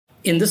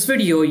In this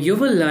video, you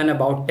will learn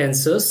about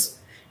tensors.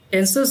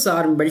 Tensors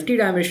are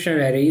multi-dimensional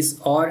arrays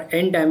or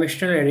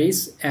n-dimensional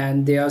arrays,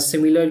 and they are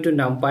similar to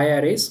Numpy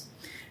arrays.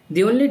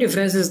 The only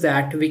difference is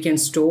that we can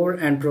store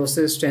and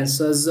process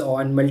tensors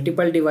on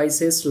multiple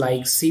devices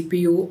like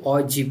CPU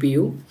or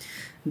GPU.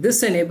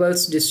 This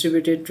enables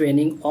distributed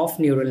training of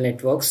neural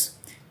networks.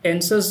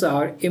 Tensors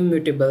are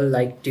immutable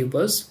like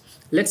tuples.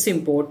 Let's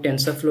import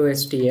TensorFlow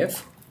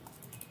STF.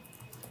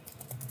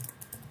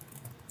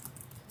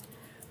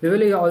 We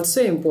will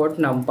also import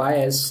Numpy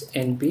as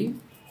NP.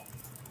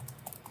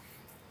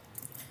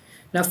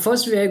 Now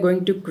first we are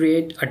going to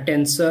create a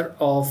tensor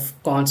of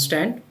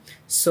constant.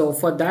 So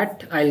for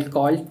that I'll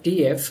call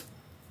TF.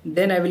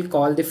 Then I will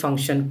call the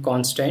function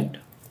constant.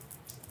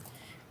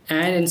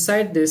 And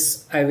inside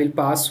this I will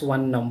pass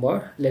one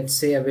number. Let's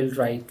say I will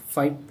write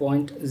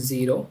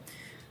 5.0.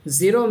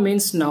 0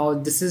 means now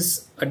this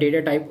is a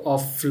data type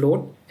of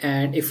float,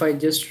 and if I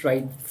just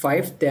write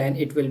 5 then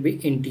it will be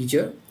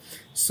integer.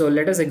 So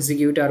let us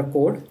execute our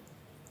code.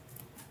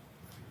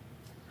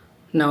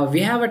 Now we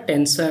have a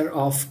tensor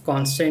of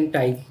constant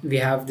type. We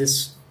have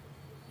this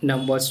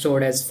number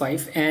stored as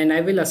 5, and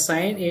I will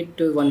assign it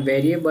to one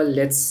variable,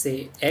 let's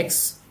say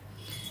x.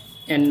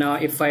 And now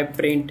if I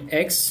print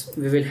x,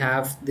 we will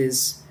have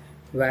this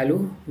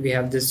value. We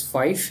have this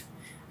 5.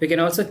 We can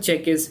also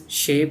check its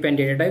shape and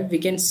data type. We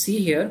can see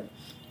here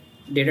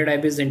data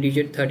type is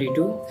integer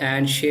 32,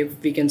 and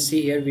shape we can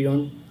see here we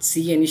don't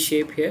see any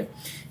shape here.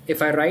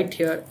 If I write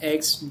here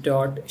x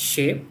dot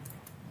shape,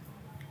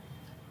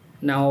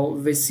 now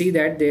we see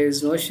that there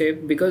is no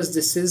shape because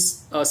this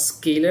is a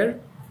scalar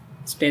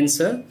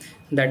tensor,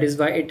 that is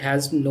why it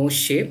has no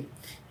shape.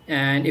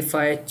 And if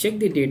I check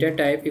the data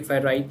type, if I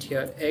write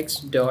here x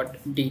dot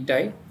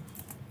dtype,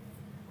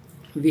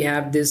 we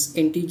have this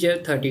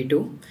integer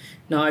 32.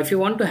 Now if you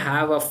want to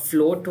have a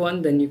float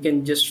one, then you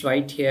can just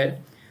write here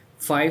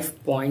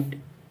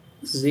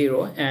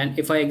 5.0, and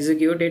if I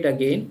execute it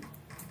again,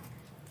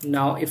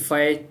 now if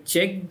I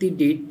check the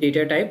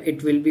data type,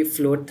 it will be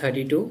float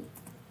 32.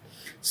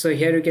 So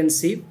here you can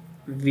see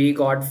we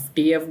got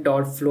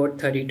tf.float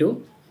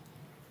 32.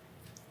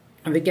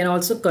 We can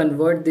also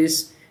convert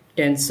this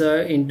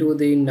tensor into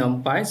the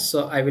numpy.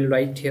 So I will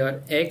write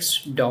here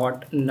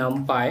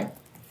x.numpy,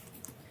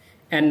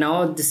 and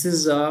now this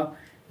is a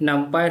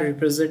numpy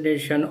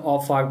representation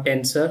of our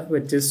tensor,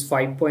 which is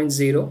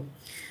 5.0.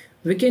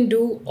 We can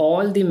do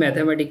all the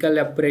mathematical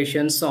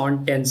operations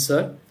on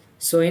tensor.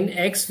 So in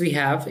x we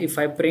have, if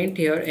I print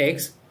here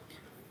x,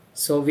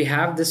 so we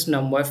have this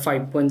number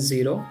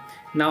 5.0.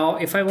 Now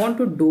if I want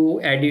to do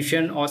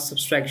addition or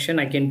subtraction,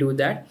 I can do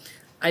that.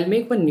 I'll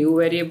make one new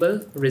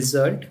variable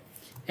result,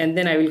 and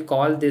then I will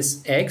call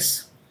this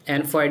x,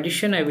 and for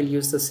addition I will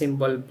use the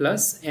symbol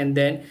plus, and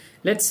then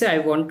let's say I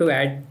want to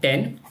add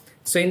 10.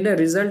 So in the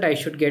result I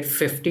should get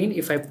 15.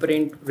 If I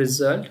print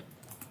result,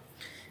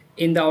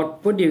 in the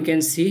output you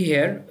can see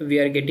here we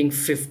are getting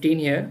 15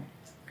 here.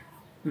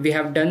 We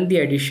have done the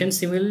addition.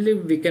 Similarly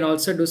we can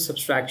also do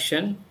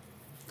subtraction.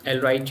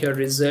 I'll write here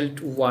result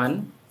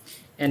 1,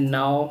 and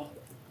now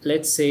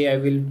let's say I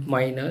will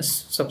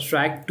minus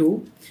subtract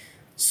 2.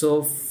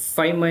 So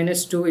 5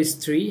 minus 2 is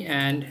 3,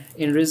 and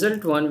in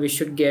result 1 we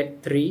should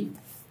get 3.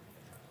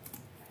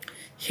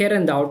 Here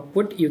in the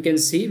output you can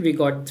see we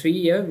got 3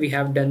 here. We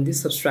have done the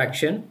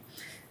subtraction.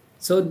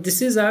 So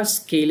this is our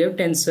scalar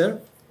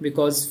tensor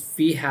because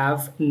we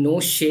have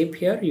no shape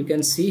here. You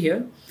can see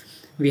here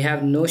we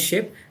have no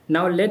shape.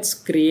 Now let's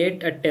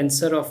create a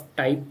tensor of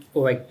type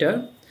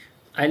vector.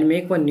 I'll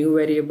make one new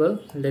variable,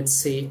 let's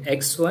say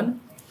x1,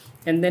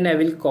 and then I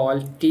will call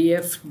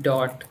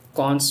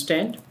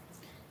tf.constant,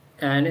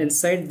 and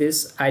inside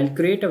this I'll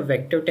create a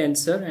vector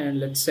tensor, and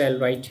let's say I'll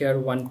write here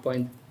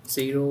 1.0,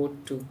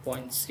 2.0,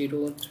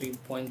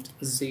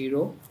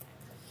 3.0,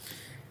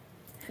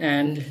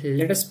 and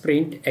let us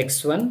print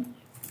x1.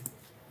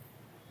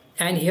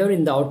 And here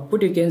in the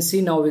output you can see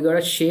now we got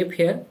a shape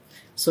here.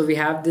 So we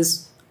have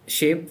this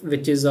shape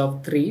which is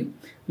of 3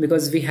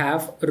 because we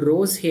have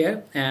rows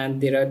here and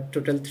there are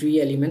total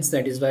 3 elements,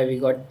 that is why we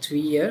got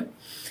 3 here.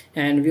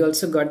 And we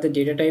also got the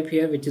data type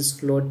here which is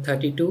float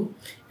 32,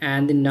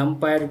 and the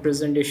numpy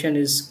representation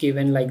is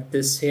given like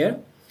this here.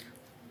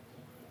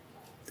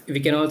 We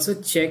can also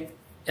check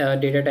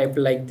data type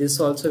like this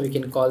also. We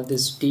can call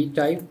this d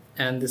type,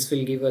 and this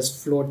will give us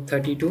float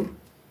 32.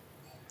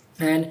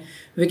 And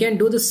we can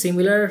do the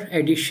similar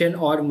addition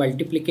or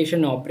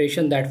multiplication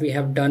operation that we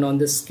have done on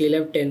the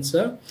scalar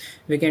tensor.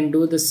 We can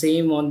do the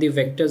same on the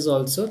vectors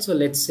also. So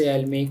let's say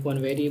I'll make one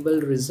variable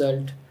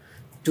result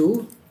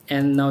 2,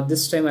 and now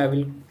this time I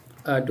will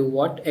do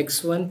what,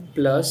 x1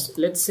 plus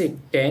let's say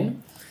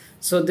 10.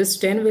 So this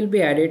 10 will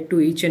be added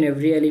to each and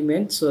every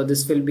element. So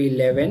this will be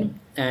 11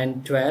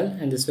 and 12,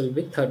 and this will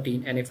be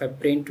 13. And if I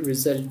print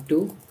result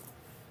 2,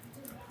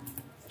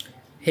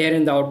 here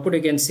in the output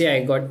you can see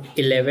I got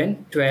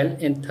 11,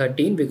 12 and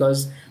 13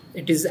 because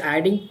it is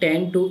adding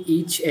 10 to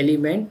each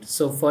element.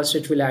 So first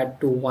it will add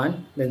to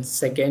 1, then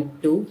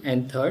second 2,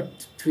 and third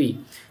 3.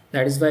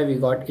 That is why we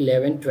got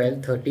 11,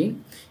 12,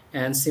 13.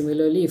 And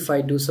similarly, if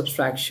I do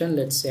subtraction,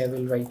 let's say I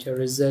will write here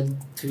result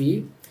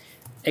 3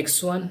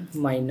 x1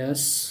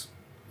 minus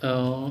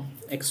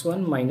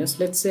x1 minus,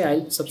 let's say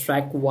I'll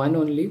subtract 1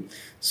 only.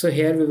 So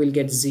here we will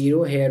get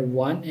 0, here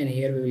 1, and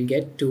here we will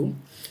get 2.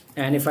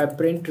 And if I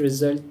print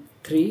result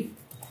 3,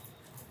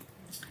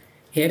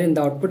 here in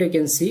the output you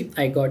can see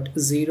I got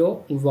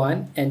 0,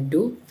 1 and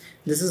 2.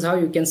 This is how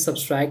you can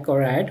subtract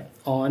or add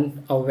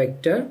on a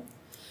vector.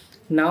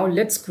 Now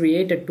let's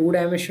create a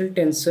two-dimensional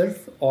tensor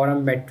or a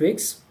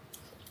matrix.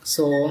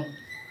 So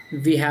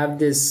we have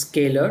this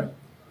scalar.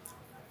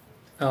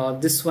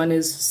 This one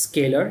is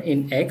scalar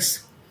in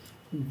x.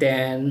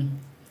 Then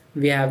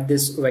we have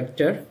this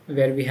vector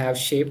where we have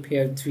shape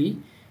here 3.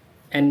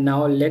 And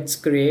now let's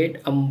create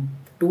a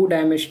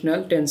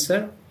two-dimensional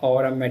tensor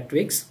or a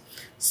matrix.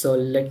 So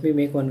let me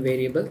make one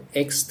variable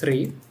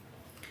x3.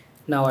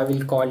 Now I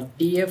will call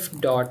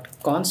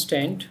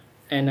tf.constant,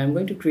 and I'm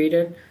going to create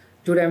a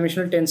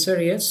two-dimensional tensor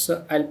here.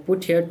 So I'll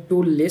put here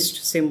two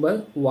list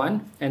symbol,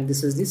 1, and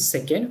this is the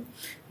second.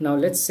 Now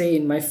let's say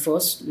in my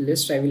first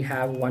list I will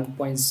have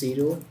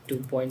 1.0,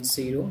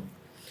 2.0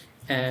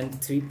 and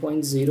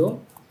 3.0,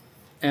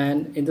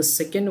 and in the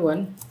second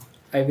one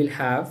I will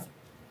have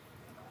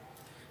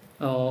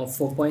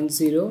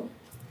 4.0,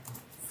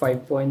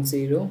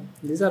 5.0.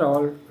 These are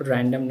all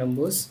random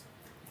numbers,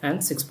 and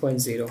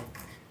 6.0.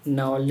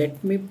 Now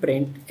let me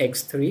print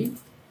x3,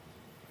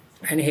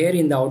 and here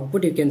in the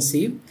output you can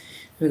see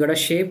we got a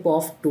shape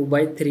of 2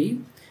 by 3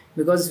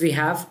 because we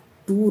have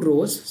two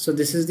rows. So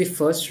this is the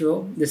first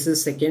row, this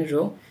is second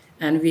row,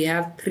 and we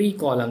have 3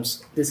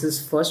 columns. This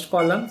is first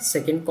column,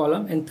 second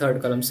column and third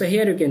column. So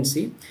here you can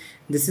see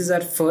this is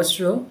our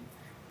first row,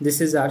 this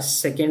is our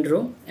second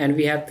row, and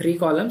we have 3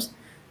 columns.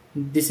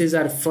 This is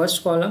our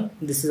first column,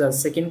 this is our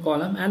second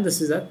column, and this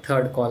is our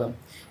third column.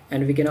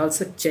 And we can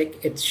also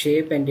check its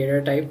shape and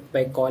data type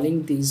by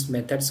calling these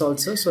methods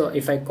also. So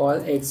if I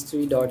call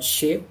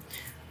x3.shape,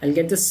 I'll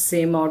get the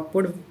same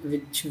output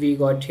which we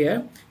got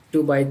here,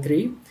 2 by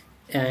 3.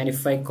 And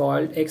if I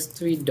call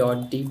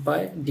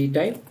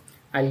x3.dtype,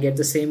 I'll get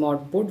the same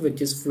output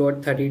which is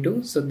float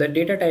 32. So the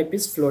data type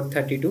is float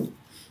 32.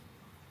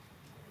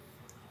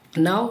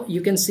 Now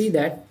you can see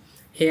that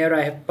here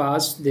I have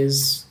passed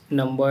this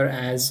number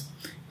as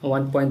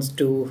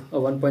 1.2, 1.0,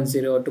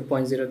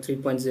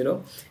 2.0,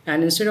 3.0,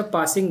 and instead of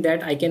passing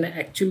that I can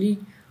actually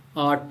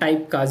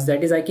typecast,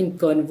 that is I can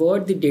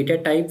convert the data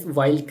type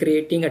while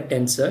creating a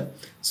tensor.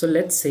 So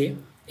let's say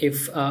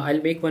if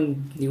I'll make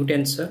one new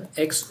tensor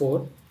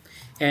x4,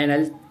 and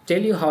I'll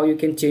tell you how you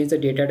can change the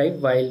data type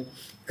while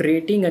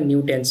creating a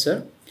new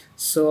tensor.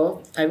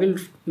 So I will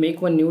make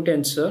one new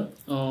tensor,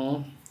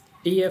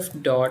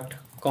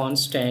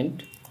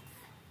 tf.constant,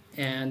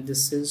 and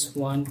this is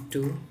 1,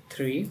 2,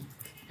 3.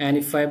 And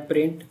if I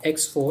print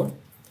x4,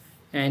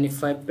 and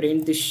if I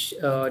print this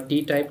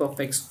d type of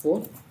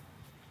x4,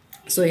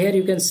 so here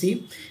you can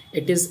see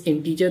it is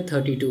integer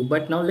 32.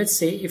 But now let's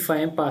say if I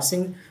am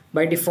passing,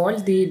 by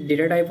default the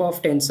data type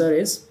of tensor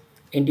is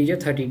integer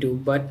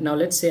 32, but now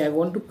let's say I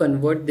want to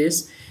convert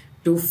this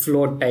to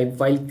float type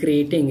while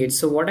creating it.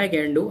 So what I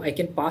can do, I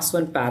can pass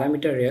one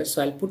parameter here.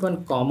 So I'll put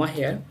one comma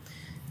here,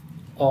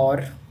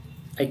 or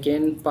I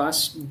can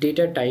pass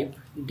data type,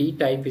 d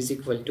type is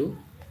equal to,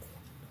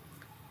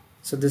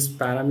 so this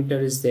parameter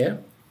is there,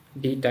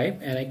 d type,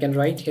 and I can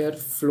write here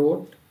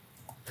float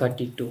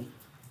 32.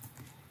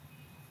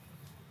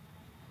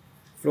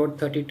 Float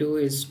 32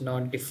 is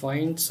not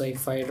defined, so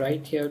if I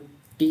write here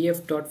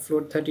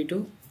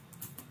tf.float32,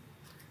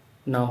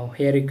 now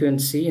here you can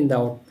see in the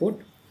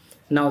output,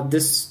 now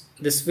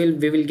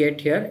we will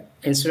get here,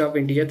 instead of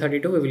integer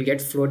 32 we will get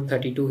float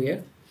 32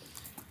 here.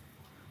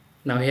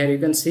 Now here you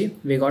can see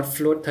we got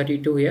float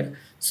 32 here.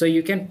 So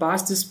you can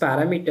pass this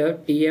parameter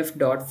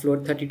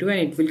tf.float32 and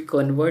it will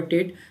convert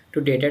it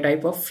to data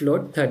type of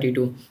float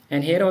 32.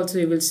 And here also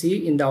you will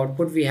see in the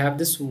output we have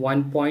this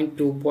 1 point,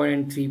 2 point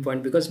and 3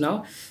 point, because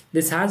now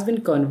this has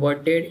been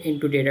converted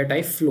into data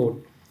type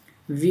float.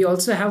 We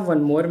also have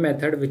one more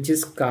method which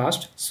is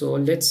cast. So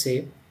let's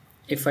say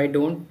if I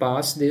don't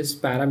pass this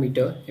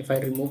parameter, if I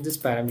remove this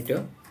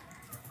parameter,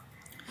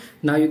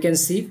 now you can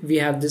see we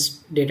have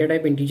this data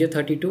type integer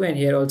 32, and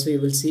here also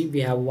you will see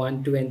we have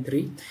 1, 2 and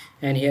 3,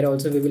 and here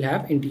also we will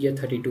have integer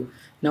 32.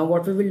 Now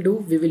what we will do,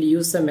 we will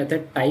use the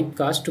method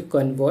typecast to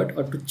convert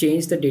or to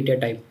change the data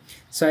type.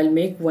 So I'll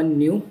make one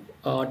new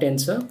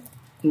tensor,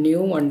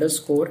 new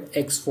underscore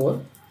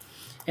x4,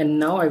 and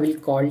now I will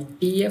call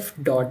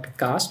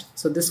tf.cast.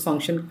 So this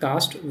function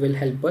cast will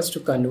help us to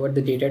convert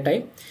the data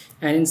type,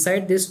 and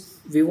inside this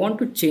we want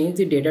to change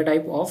the data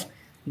type of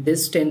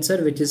this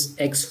tensor which is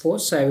x4.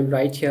 So I will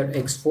write here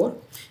x4,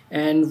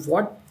 and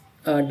what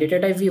data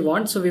type we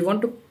want, so we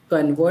want to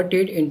convert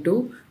it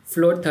into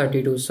float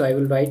 32. So I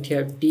will write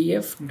here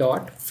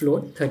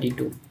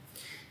tf.float32.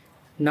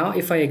 Now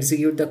if I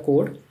execute the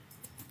code,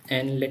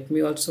 and let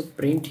me also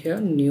print here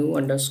new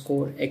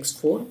underscore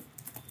x4,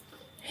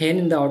 here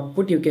in the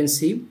output you can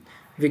see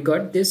we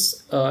got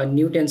this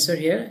new tensor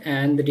here,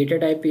 and the data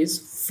type is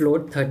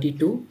float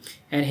 32,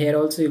 and here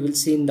also you will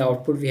see in the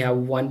output we have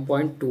 1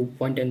 point, 2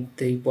 point and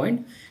 3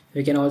 point.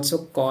 We can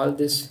also call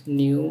this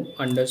new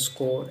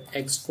underscore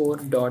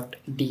x4 dot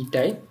d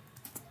type,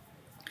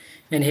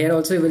 and here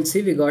also you will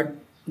see we got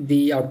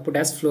the output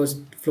as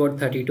float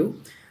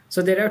 32.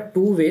 So there are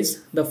two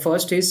ways. The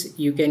first is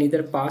you can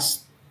either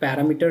pass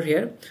parameter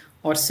here,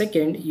 or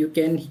second you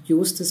can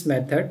use this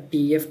method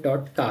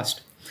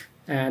tf.cast,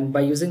 and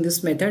by using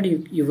this method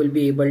you will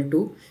be able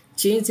to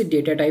change the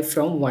data type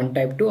from one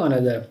type to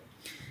another.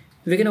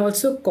 We can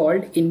also call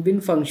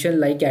inbuilt function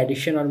like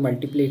addition or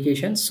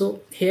multiplication.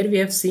 So here we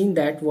have seen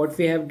that what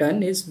we have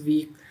done is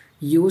we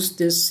use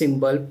this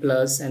symbol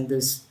plus and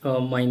this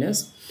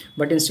minus,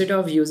 but instead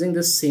of using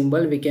this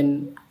symbol we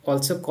can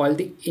also call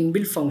the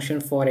inbuilt function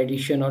for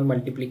addition or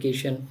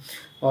multiplication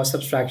or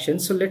subtraction.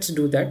 So let's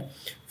do that.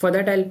 For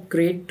that I'll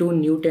create two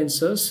new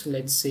tensors.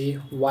 Let's say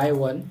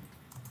y1.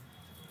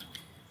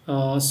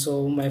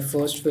 So my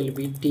first will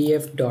be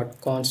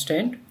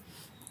tf.constant,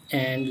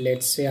 and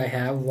let's say I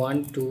have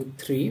 1 2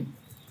 3,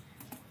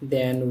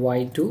 then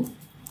y2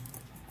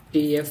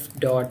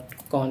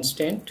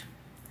 tf.constant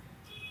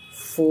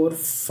 4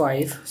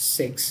 5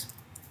 6.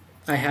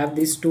 I have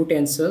these two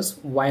tensors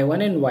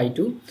y1 and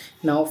y2.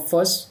 Now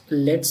first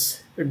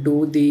let's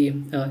do the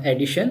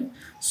addition.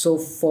 So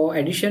for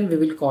addition we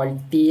will call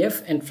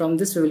tf, and from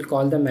this we will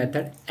call the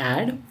method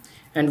add.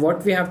 And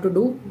what we have to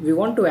do, we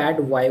want to add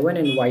y1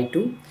 and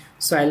y2.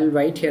 So I'll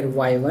write here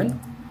y1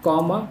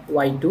 comma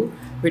y2.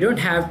 We don't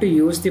have to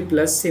use the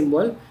plus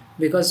symbol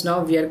because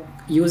now we are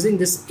using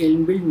this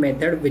inbuilt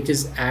method which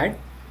is add.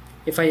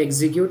 If I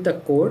execute the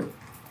code,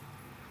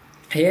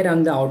 here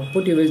on the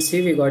output you will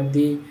see we got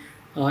the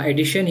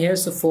addition here.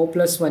 So 4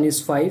 plus 1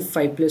 is 5,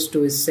 5 plus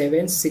 2 is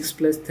 7, 6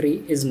 plus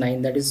 3 is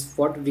 9. That is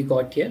what we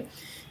got here.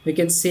 We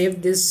can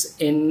save this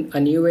in a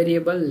new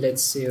variable.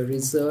 Let's say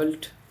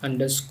result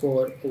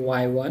underscore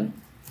y1,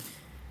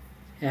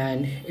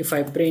 and if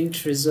I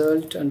print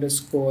result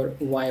underscore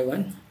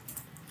y1,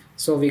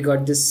 so we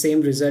got this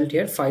same result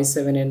here 5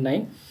 7 and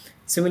 9.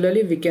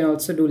 Similarly we can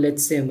also do,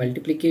 let's say,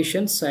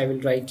 multiplication. So I will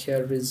write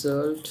here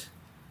result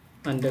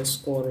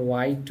underscore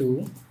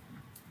y2,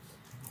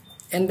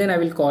 and then I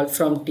will call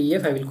from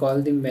tf, I will call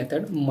the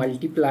method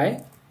multiply,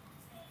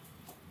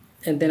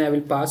 and then I will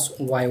pass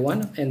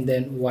y1 and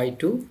then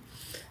y2,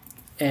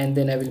 and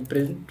then I will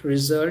print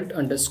result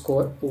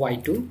underscore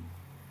y2.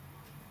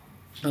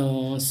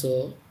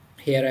 So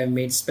here I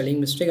made spelling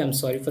mistake, I'm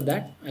sorry for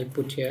that. I'll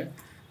put here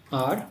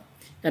r,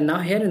 and now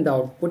here in the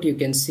output you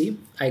can see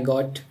I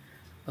got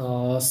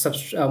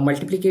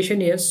multiplication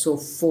here. So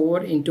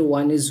 4 into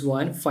 1 is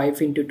 1,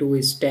 5 into 2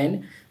 is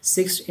 10,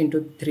 6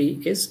 into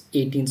 3 is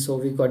 18. So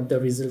we got the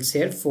results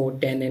here 4,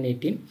 10 and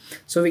 18.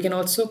 So we can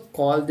also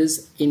call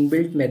this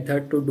inbuilt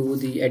method to do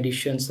the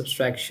addition,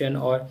 subtraction,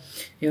 or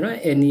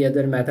any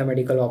other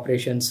mathematical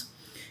operations.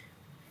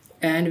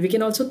 And we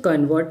can also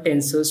convert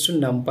tensors to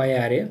numpy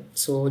array.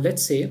 So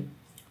let's say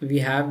we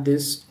have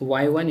this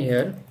y1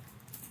 here,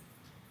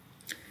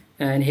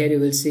 and here you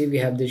will see we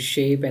have the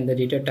shape and the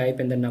data type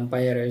and the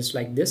numpy arrays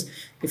like this.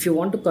 If you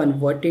want to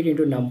convert it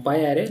into numpy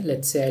array,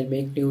 let's say I'll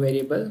make new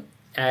variable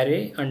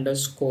array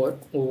underscore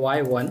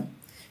y1,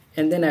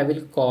 and then I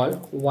will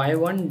call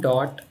y1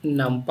 dot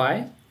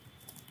numpy,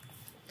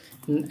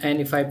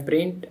 and if I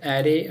print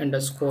array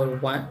underscore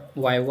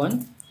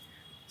y1,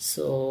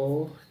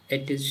 so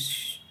it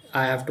is,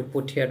 I have to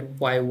put here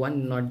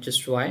y1, not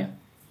just y.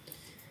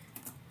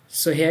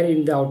 So here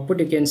in the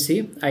output you can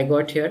see I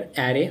got here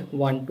array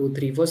 1 2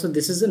 3 4. So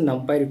this is a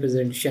numpy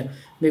representation,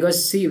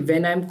 because see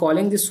when I'm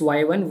calling this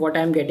y1, what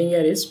I'm getting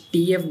here is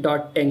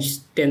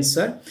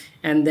tf.tensor,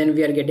 and then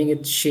we are getting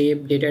its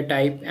shape, data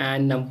type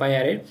and numpy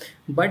array.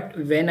 But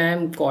when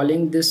I'm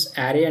calling this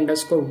array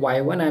underscore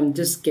y1, I'm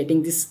just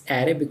getting this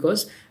array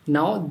because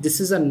now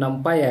this is a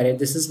numpy array,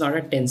 this is not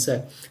a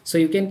tensor. So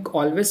you can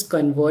always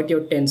convert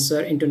your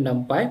tensor into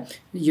numpy.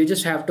 You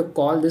just have to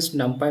call this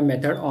numpy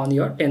method on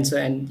your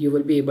tensor and you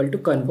will be able to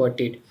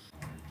convert it.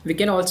 We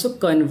can also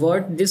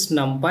convert this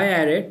numpy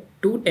array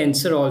to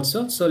tensor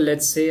also. So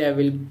let's say I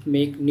will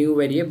make new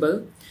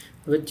variable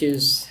which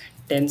is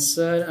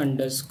tensor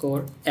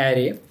underscore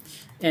array,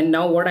 and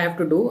now what I have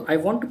to do, I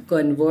want to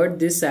convert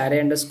this array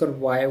underscore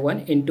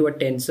y1 into a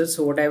tensor.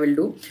 So what I will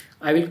do,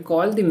 I will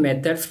call the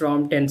method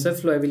from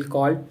TensorFlow. I will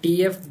call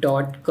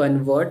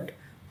tf.convert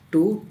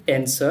to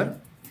tensor.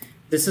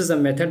 This is a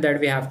method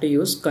that we have to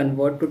use,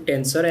 convert to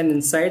tensor, and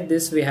inside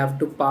this we have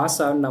to pass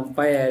our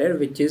numpy array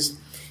which is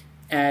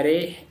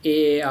array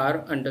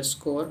aar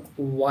underscore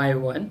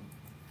y1,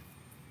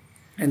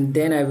 and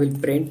then I will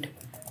print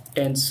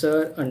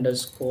tensor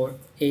underscore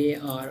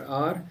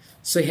arr.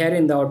 So here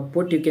in the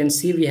output you can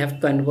see we have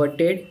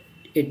converted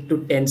it to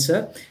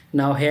tensor.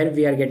 Now here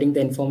we are getting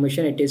the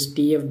information, it is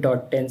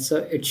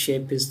tf.tensor, its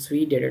shape is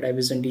 3, data type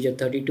is integer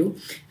 32,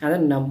 and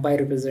the numpy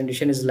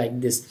representation is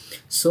like this.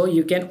 So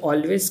you can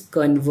always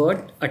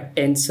convert a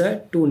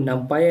tensor to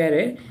numpy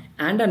array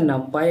and a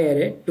numpy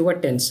array to a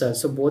tensor.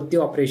 So both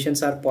the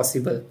operations are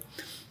possible.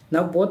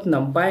 Now both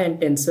numpy and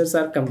tensors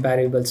are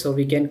comparable, so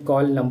we can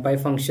call numpy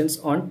functions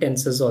on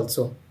tensors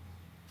also.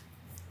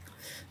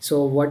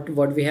 So what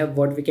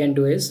we can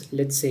do is,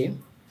 let's say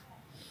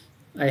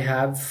I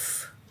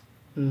have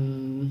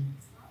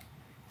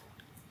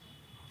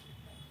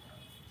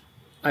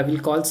I will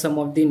call some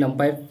of the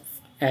numpy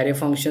array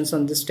functions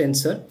on this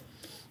tensor.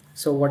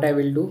 So what I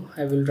will do,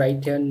 I will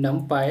write here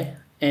numpy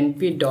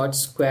np dot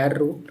square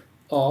root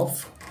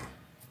of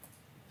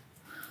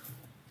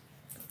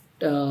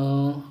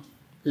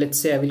let's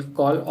say I will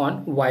call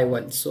on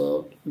y1.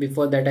 So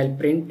before that I'll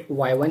print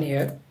y1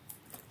 here.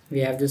 We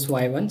have this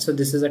y1, so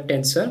this is a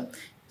tensor.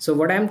 So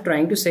what I'm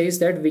trying to say is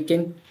that we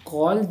can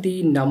call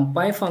the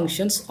numpy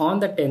functions on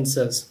the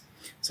tensors.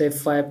 So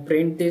if I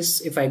print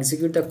this, if I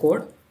execute the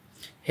code,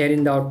 here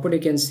in the output you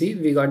can see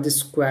we got the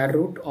square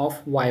root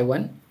of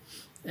y1,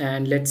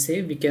 and let's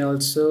say we can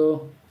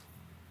also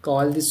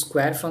call the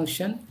square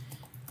function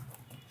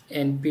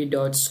np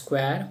dot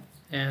square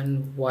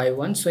and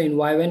y1. So in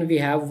y1 we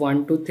have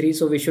 1 2 3,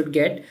 so we should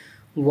get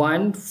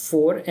 1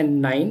 4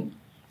 and 9,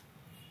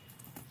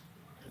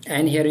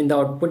 and here in the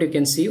output you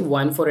can see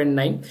 1 4 and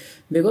 9,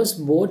 because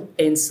both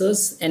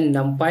tensors and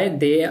numpy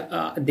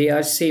they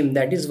are same.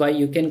 That is why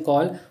you can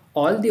call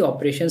all the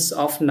operations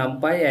of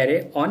numpy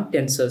array on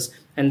tensors,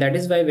 and that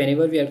is why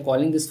whenever we are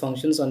calling these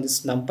functions on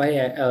this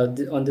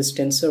numpy on this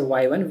tensor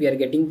y1, we are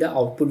getting the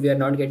output, we are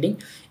not getting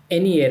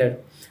any error.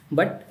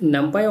 But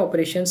numpy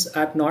operations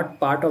are not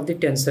part of the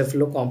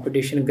TensorFlow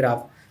computation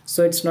graph,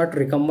 so it's not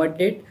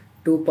recommended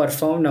to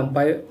perform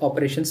numpy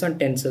operations on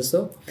tensors.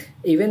 So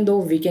even though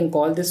we can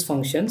call these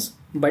functions,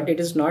 but it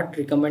is not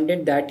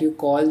recommended that you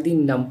call the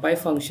numpy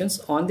functions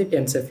on the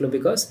TensorFlow,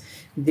 because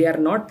they are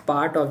not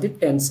part of the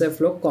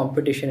TensorFlow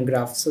computation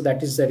graph. So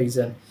that is the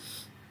reason.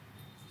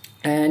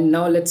 And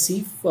now let's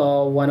see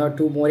one or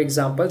two more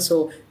examples.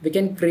 So we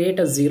can create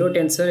a zero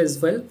tensor as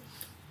well.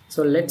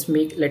 So let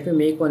me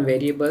make one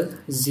variable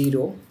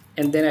 0,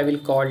 and then I will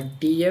call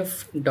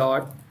tf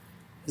dot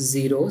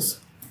zeros,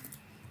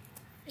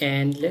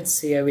 and let's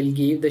say I will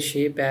give the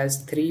shape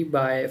as 3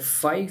 by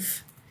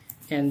 5,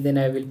 and then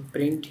I will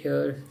print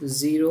here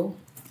 0.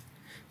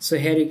 So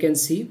here you can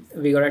see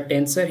we got a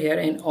tensor here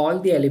and all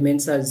the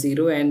elements are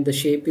 0 and the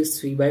shape is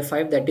 3 by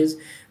 5. That is,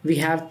 we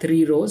have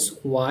 3 rows,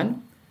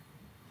 1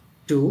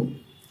 2,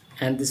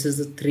 and this is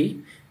the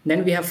 3.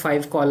 Then we have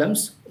 5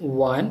 columns,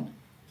 1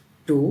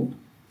 2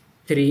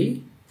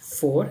 3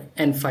 4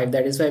 and 5.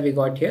 That is why we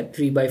got here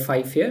 3 by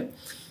 5 here.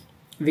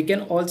 We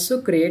can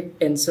also create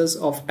tensors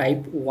of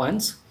type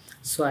ones.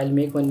 So I'll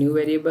make one new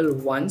variable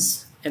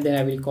ones, and then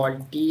I will call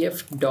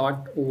tf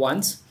dot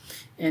ones,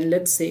 and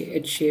let's say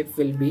its shape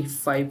will be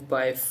 5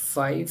 by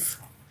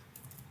 5,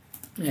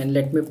 and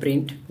let me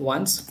print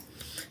ones.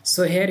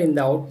 So here in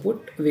the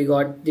output we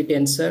got the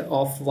tensor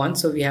of 1.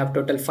 So we have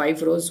total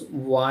 5 rows,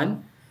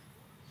 1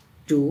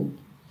 2,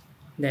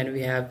 then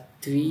we have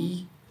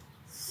 3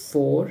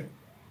 4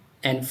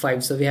 and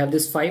 5. So we have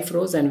this 5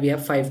 rows and we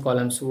have 5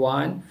 columns,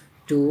 1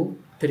 2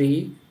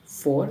 3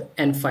 4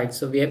 and 5.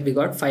 So we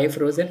got 5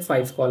 rows and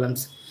 5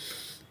 columns.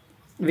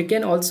 We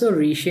can also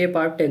reshape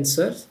our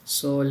tensor.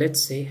 So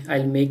let's say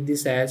I'll make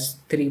this as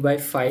 3 by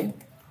 5.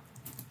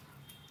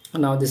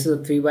 Now this is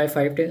a 3 by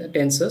 5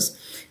 tensors,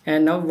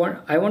 and now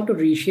I want to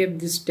reshape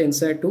this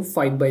tensor to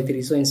 5 by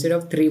 3. So instead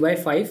of 3 by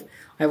 5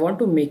 I want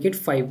to make it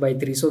 5 by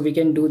 3. So we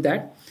can do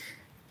that.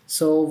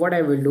 So what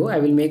I will do, I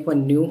will make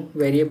one new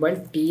variable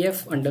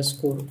tf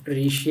underscore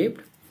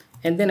reshaped,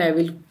 and then I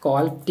will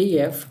call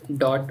tf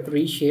dot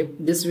reshape.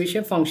 This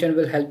reshape function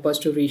will help us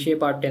to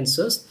reshape our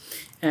tensors.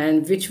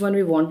 And which one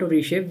we want to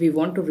reshape? We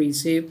want to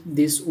reshape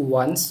this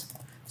ones.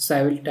 So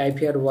I will type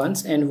here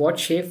ones, and what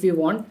shape we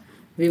want?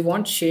 We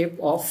want shape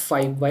of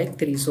 5 by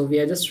 3. So we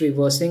are just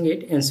reversing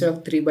it. Instead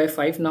of 3 by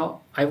 5,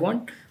 now I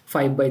want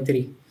 5 by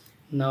 3.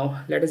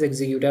 Now let us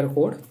execute our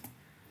code.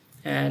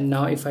 And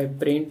now if I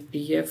print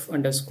tf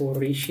underscore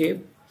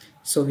reshape,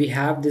 so we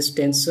have this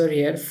tensor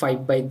here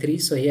 5 by 3.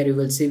 So here you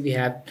will see we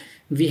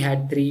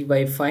had 3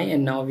 by 5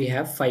 and now we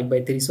have 5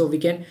 by 3. So we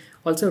can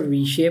also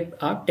reshape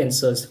our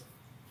tensors.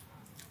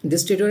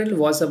 This tutorial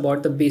was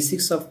about the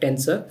basics of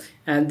tensor,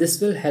 and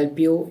this will help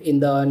you in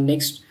the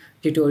next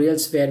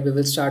tutorials where we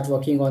will start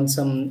working on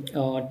some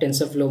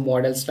TensorFlow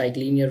models like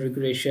linear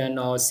regression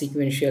or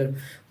sequential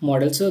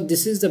models. So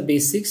this is the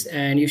basics,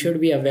 and you should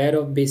be aware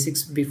of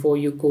basics before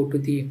you go to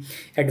the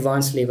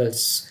advanced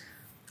levels.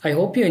 I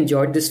hope you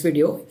enjoyed this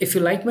video. If you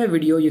like my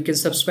video, you can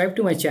subscribe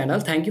to my channel.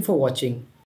 Thank you for watching.